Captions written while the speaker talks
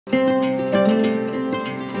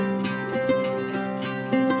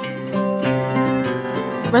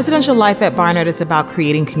Residential life at Barnard is about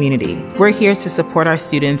creating community. We're here to support our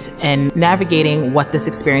students in navigating what this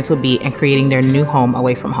experience will be and creating their new home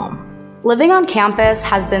away from home. Living on campus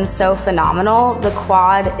has been so phenomenal. The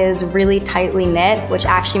quad is really tightly knit, which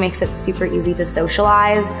actually makes it super easy to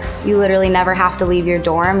socialize. You literally never have to leave your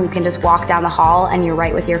dorm. You can just walk down the hall and you're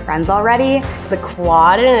right with your friends already. The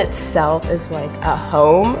quad in itself is like a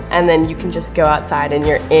home, and then you can just go outside and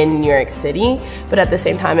you're in New York City. But at the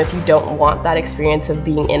same time, if you don't want that experience of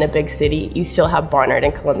being in a big city, you still have Barnard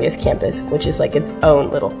and Columbia's campus, which is like its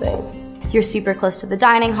own little thing. You're super close to the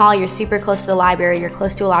dining hall, you're super close to the library, you're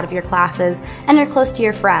close to a lot of your classes, and you're close to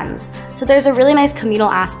your friends. So there's a really nice communal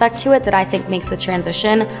aspect to it that I think makes the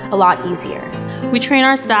transition a lot easier. We train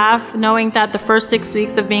our staff knowing that the first 6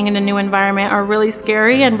 weeks of being in a new environment are really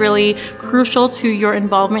scary and really crucial to your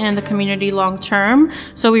involvement in the community long term.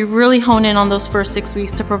 So we really hone in on those first 6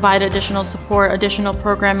 weeks to provide additional support, additional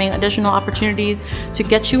programming, additional opportunities to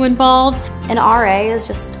get you involved. An RA is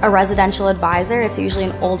just a residential advisor. It's usually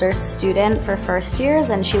an older student for first years,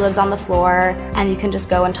 and she lives on the floor, and you can just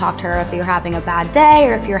go and talk to her if you're having a bad day,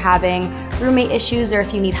 or if you're having roommate issues, or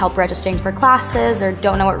if you need help registering for classes or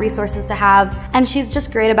don't know what resources to have. And she's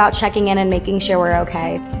just great about checking in and making sure we're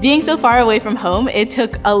okay. Being so far away from home, it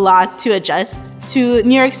took a lot to adjust to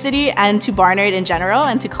New York City and to Barnard in general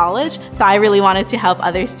and to college. So I really wanted to help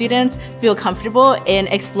other students feel comfortable in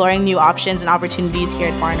exploring new options and opportunities here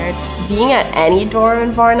at Barnard. Being at any dorm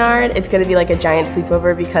in Barnard, it's going to be like a giant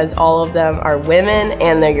sleepover because all of them are women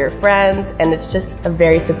and they're your friends, and it's just a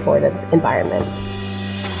very supportive environment.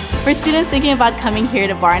 For students thinking about coming here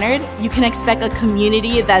to Barnard, you can expect a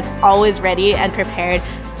community that's always ready and prepared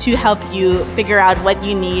to help you figure out what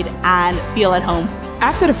you need and feel at home.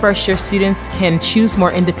 After the first year, students can choose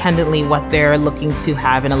more independently what they're looking to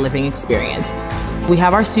have in a living experience. We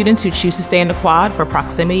have our students who choose to stay in the quad for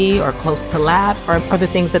proximity or close to labs or other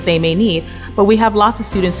things that they may need, but we have lots of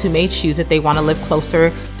students who may choose that they want to live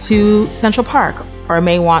closer to Central Park, or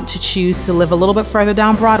may want to choose to live a little bit further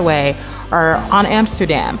down Broadway or on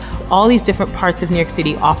Amsterdam. All these different parts of New York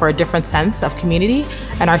City offer a different sense of community,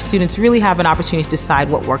 and our students really have an opportunity to decide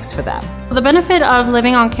what works for them. The benefit of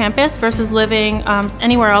living on campus versus living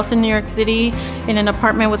anywhere else in New York City in an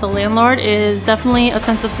apartment with a landlord is definitely a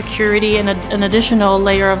sense of security and an additional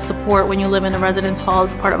layer of support when you live in a residence hall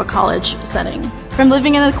as part of a college setting. From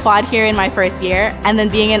living in the quad here in my first year and then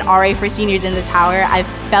being an RA for seniors in the tower, I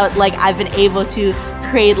felt like I've been able to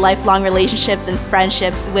create lifelong relationships and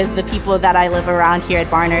friendships with the people that I live around here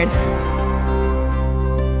at Barnard.